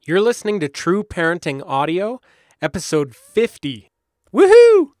You're listening to True Parenting Audio, episode 50.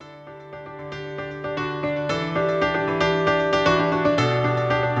 Woohoo!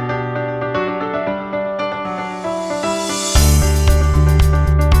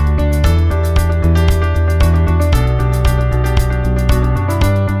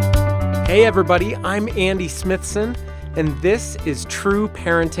 Hey everybody, I'm Andy Smithson, and this is True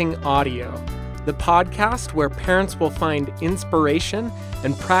Parenting Audio, the podcast where parents will find inspiration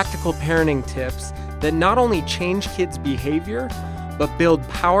and practical parenting tips that not only change kids' behavior, but build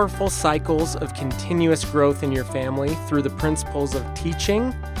powerful cycles of continuous growth in your family through the principles of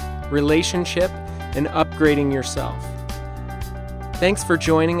teaching, relationship, and upgrading yourself. Thanks for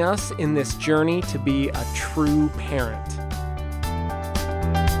joining us in this journey to be a true parent.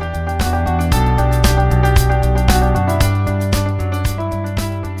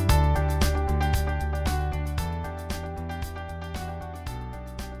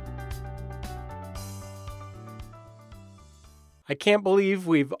 I can't believe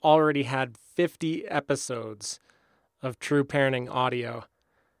we've already had 50 episodes of True Parenting Audio.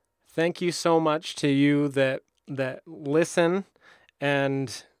 Thank you so much to you that listen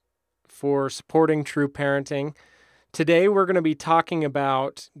and for supporting True Parenting. Today we're going to be talking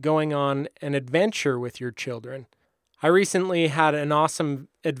about going on an adventure with your children. I recently had an awesome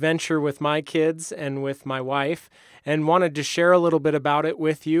adventure with my kids and with my wife and wanted to share a little bit about it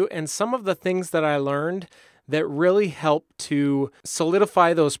with you and some of the things that I learned that really help to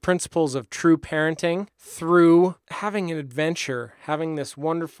solidify those principles of true parenting through having an adventure, having this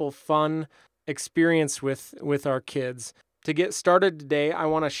wonderful, fun experience with our kids. To get started today, I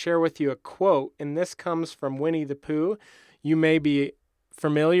want to share with you a quote, and this comes from Winnie the Pooh. You may be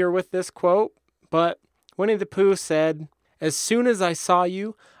familiar with this quote, but Winnie the Pooh said, "As soon as I saw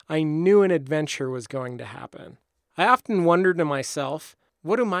you, I knew an adventure was going to happen." I often wonder to myself,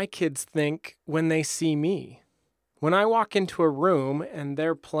 what do my kids think when they see me? When I walk into a room and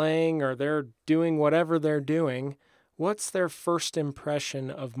they're playing or they're doing whatever they're doing, what's their first impression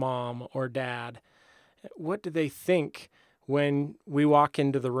of mom or dad? What do they think when we walk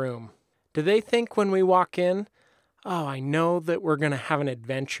into the room? Do they think when we walk in, oh, I know that we're going to have an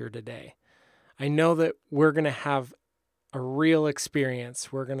adventure today. I know that we're going to have a real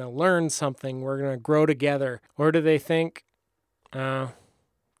experience. We're going to learn something. We're going to grow together. Or do they think, oh,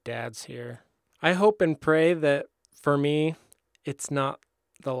 Dad's here? I hope and pray that for me, it's not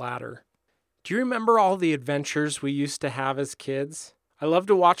the latter. Do you remember all the adventures we used to have as kids? I love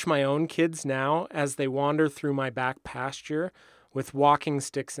to watch my own kids now as they wander through my back pasture with walking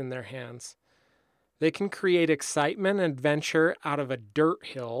sticks in their hands. They can create excitement and adventure out of a dirt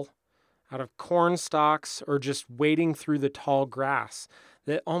hill, out of corn stalks, or just wading through the tall grass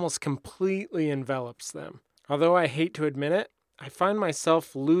that almost completely envelops them. Although I hate to admit it, I find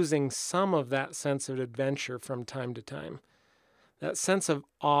myself losing some of that sense of adventure from time to time. That sense of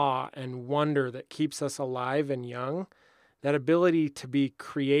awe and wonder that keeps us alive and young, that ability to be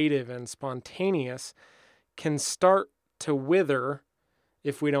creative and spontaneous, can start to wither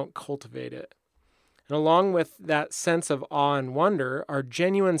if we don't cultivate it. And along with that sense of awe and wonder, our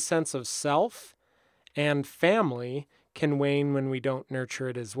genuine sense of self and family can wane when we don't nurture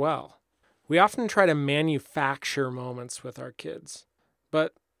it as well. We often try to manufacture moments with our kids,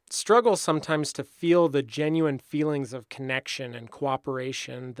 but struggle sometimes to feel the genuine feelings of connection and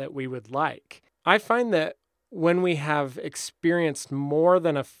cooperation that we would like. I find that when we have experienced more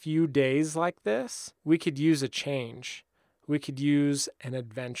than a few days like this, we could use a change. We could use an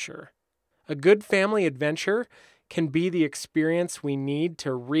adventure. A good family adventure can be the experience we need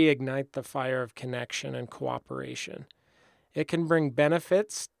to reignite the fire of connection and cooperation. It can bring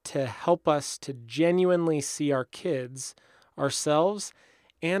benefits to help us to genuinely see our kids, ourselves,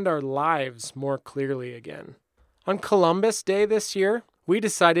 and our lives more clearly again. On Columbus Day this year, we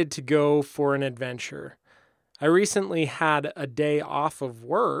decided to go for an adventure. I recently had a day off of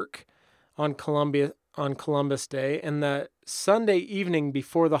work on Columbus Day, and the Sunday evening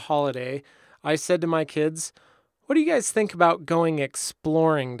before the holiday, I said to my kids, "What do you guys think about going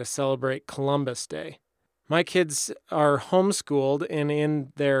exploring to celebrate Columbus Day?" My kids are homeschooled, and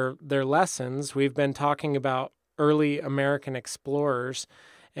in their lessons, we've been talking about early American explorers,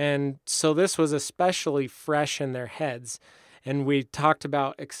 and so this was especially fresh in their heads. And we talked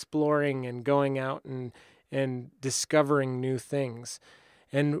about exploring and going out and discovering new things.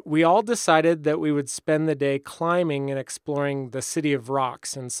 And we all decided that we would spend the day climbing and exploring the City of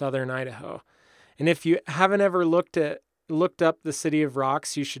Rocks in southern Idaho. And if you haven't ever looked at looked up the City of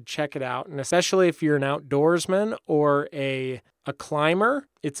Rocks, you should check it out. And especially if you're an outdoorsman or a climber,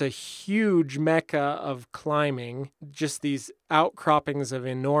 it's a huge mecca of climbing, just these outcroppings of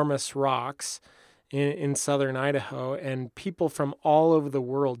enormous rocks in southern Idaho. And people from all over the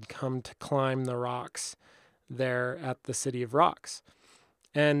world come to climb the rocks there at the City of Rocks.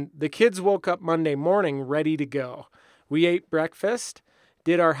 And the kids woke up Monday morning ready to go. We ate breakfast,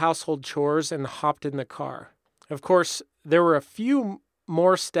 did our household chores, and hopped in the car. Of course, there were a few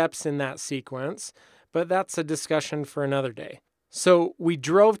more steps in that sequence, but that's a discussion for another day. So we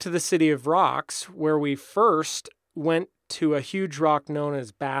drove to the City of Rocks, where we first went to a huge rock known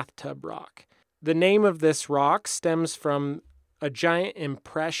as Bathtub Rock. The name of this rock stems from a giant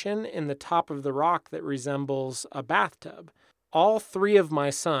impression in the top of the rock that resembles a bathtub. All three of my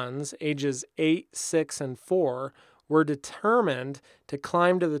sons, ages 8, 6, and 4, were determined to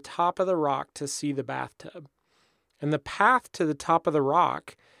climb to the top of the rock to see the bathtub. And the path to the top of the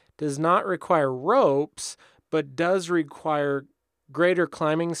rock does not require ropes, but does require greater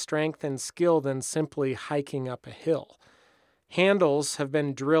climbing strength and skill than simply hiking up a hill. Handles have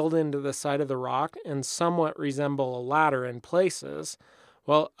been drilled into the side of the rock and somewhat resemble a ladder in places,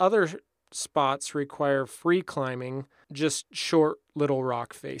 while other spots require free climbing, just short little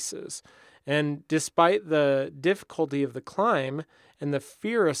rock faces. And despite the difficulty of the climb and the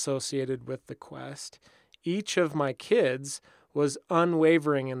fear associated with the quest, each of my kids was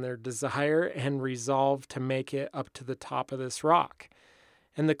unwavering in their desire and resolve to make it up to the top of this rock.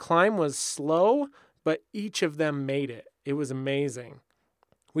 And the climb was slow, but each of them made it. It was amazing.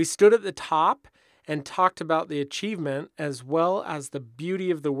 We stood at the top and talked about the achievement as well as the beauty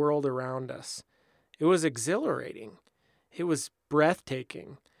of the world around us. It was exhilarating. It was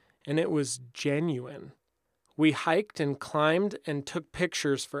breathtaking. And it was genuine. We hiked and climbed and took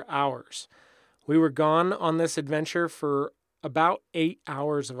pictures for hours. We were gone on this adventure for about 8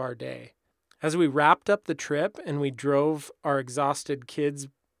 hours of our day. As we wrapped up the trip and we drove our exhausted kids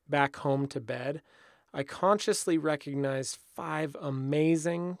back home to bed, I consciously recognized 5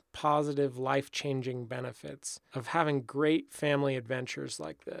 amazing, positive, life-changing benefits of having great family adventures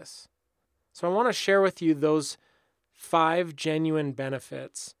like this. So I want to share with you those 5 genuine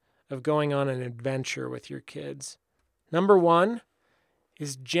benefits of going on an adventure with your kids. Number 1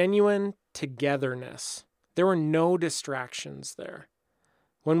 is genuine togetherness. There were no distractions there.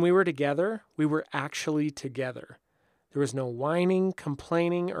 When we were together, we were actually together. There was no whining,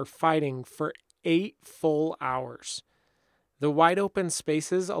 complaining, or fighting for 8 full hours. The wide open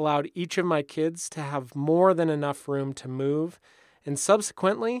spaces allowed each of my kids to have more than enough room to move and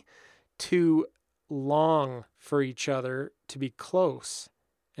subsequently to long for each other to be close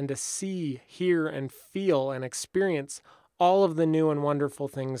and to see, hear, and feel and experience all of the new and wonderful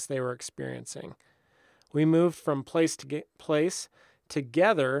things they were experiencing. We moved from place to place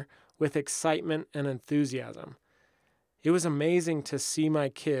together with excitement and enthusiasm. It was amazing to see my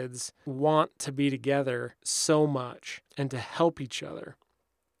kids want to be together so much and to help each other.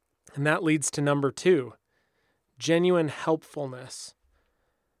 And that leads to number 2, genuine helpfulness.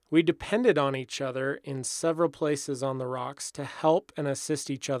 We depended on each other in several places on the rocks to help and assist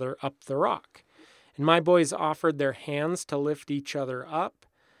each other up the rock. And my boys offered their hands to lift each other up.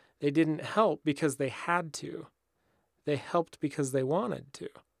 They didn't help because they had to. They helped because they wanted to.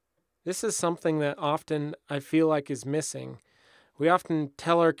 This is something that often I feel like is missing. We often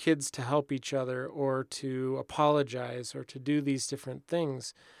tell our kids to help each other or to apologize or to do these different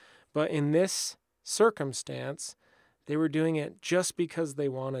things. But in this circumstance, they were doing it just because they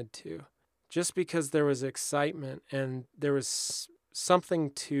wanted to, just because there was excitement and there was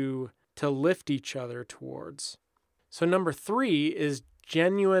something to lift each other towards. So number 3 is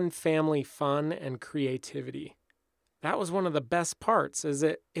genuine family fun and creativity. That was one of the best parts, is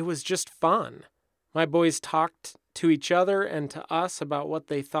it was just fun. My boys talked to each other and to us about what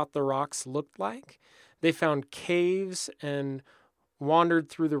they thought the rocks looked like. They found caves and wandered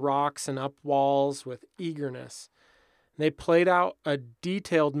through the rocks and up walls with eagerness. They played out a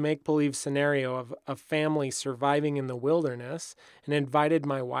detailed make-believe scenario of a family surviving in the wilderness and invited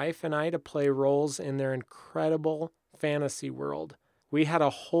my wife and I to play roles in their incredible fantasy world. We had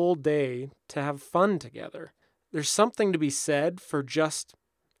a whole day to have fun together. There's something to be said for just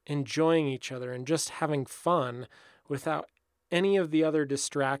enjoying each other and just having fun without any of the other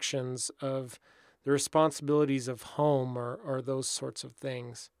distractions of the responsibilities of home or those sorts of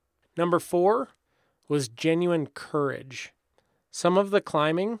things. Number 4 was genuine courage. Some of the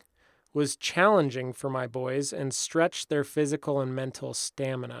climbing was challenging for my boys and stretched their physical and mental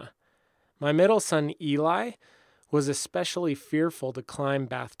stamina. My middle son, Eli, was especially fearful to climb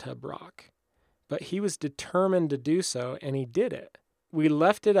Bathtub Rock. but he was determined to do so, and he did it. We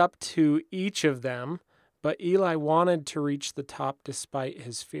left it up to each of them, but Eli wanted to reach the top despite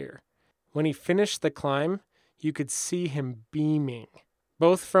his fear. When he finished the climb, you could see him beaming,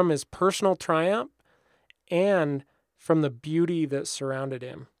 both from his personal triumph and from the beauty that surrounded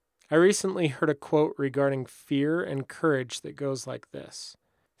him. I recently heard a quote regarding fear and courage that goes like this: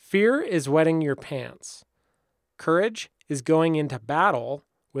 "Fear is wetting your pants. Courage is going into battle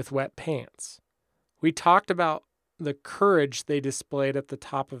with wet pants." We talked about the courage they displayed at the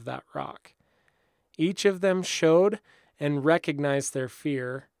top of that rock. Each of them showed and recognized their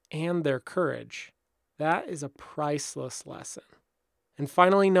fear and their courage. That is a priceless lesson. And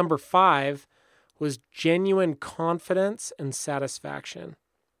finally, number 5 was genuine confidence and satisfaction.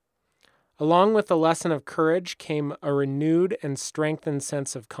 Along with the lesson of courage came a renewed and strengthened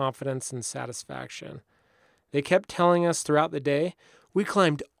sense of confidence and satisfaction. They kept telling us throughout the day, "We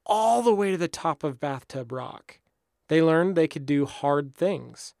climbed all the way to the top of Bathtub Rock." They learned they could do hard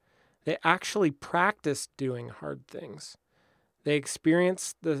things. They actually practiced doing hard things. They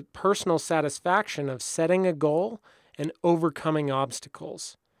experienced the personal satisfaction of setting a goal and overcoming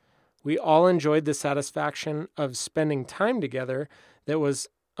obstacles. We all enjoyed the satisfaction of spending time together that was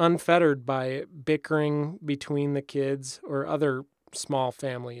unfettered by bickering between the kids or other small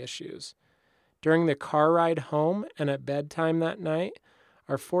family issues. During the car ride home and at bedtime that night,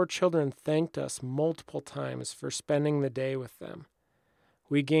 our 4 children thanked us multiple times for spending the day with them.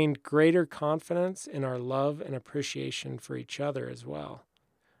 We gained greater confidence in our love and appreciation for each other as well.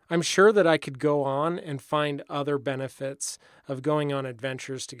 I'm sure that I could go on and find other benefits of going on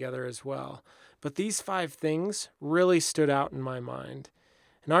adventures together as well, but these 5 things really stood out in my mind.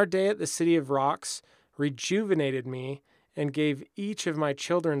 And our day at the City of Rocks rejuvenated me and gave each of my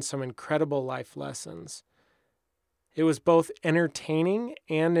children some incredible life lessons. It was both entertaining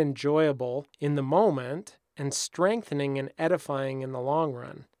and enjoyable in the moment and strengthening and edifying in the long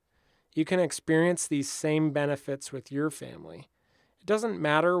run. You can experience these same benefits with your family. It doesn't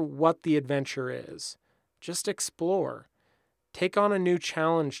matter what the adventure is. Just explore. Take on a new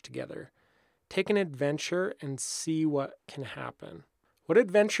challenge together. Take an adventure and see what can happen. What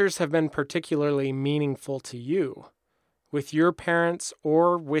adventures have been particularly meaningful to you? With your parents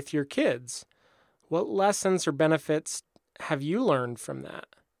or with your kids? What lessons or benefits have you learned from that?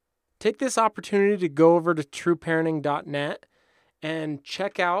 Take this opportunity to go over to trueparenting.net and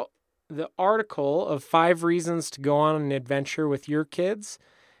check out the article of 5 reasons to go on an adventure with your kids,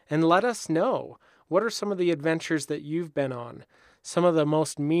 and let us know, what are some of the adventures that you've been on? Some of the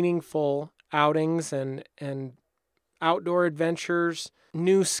most meaningful outings and outdoor adventures,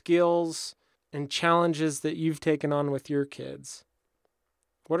 new skills, and challenges that you've taken on with your kids.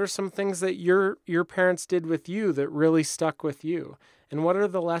 What are some things that your parents did with you that really stuck with you? And what are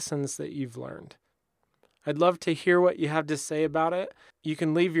the lessons that you've learned? I'd love to hear what you have to say about it. You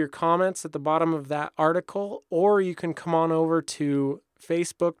can leave your comments at the bottom of that article, or you can come on over to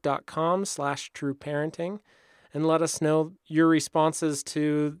facebook.com/trueparenting and let us know your responses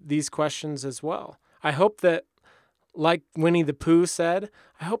to these questions as well. I hope that, like Winnie the Pooh said,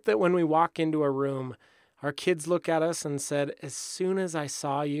 I hope that when we walk into a room, our kids look at us and said, "As soon as I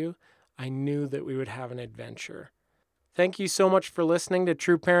saw you, I knew that we would have an adventure." Thank you so much for listening to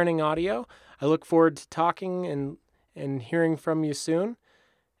True Parenting Audio. I look forward to talking and hearing from you soon.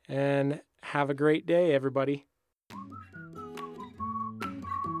 And have a great day, everybody.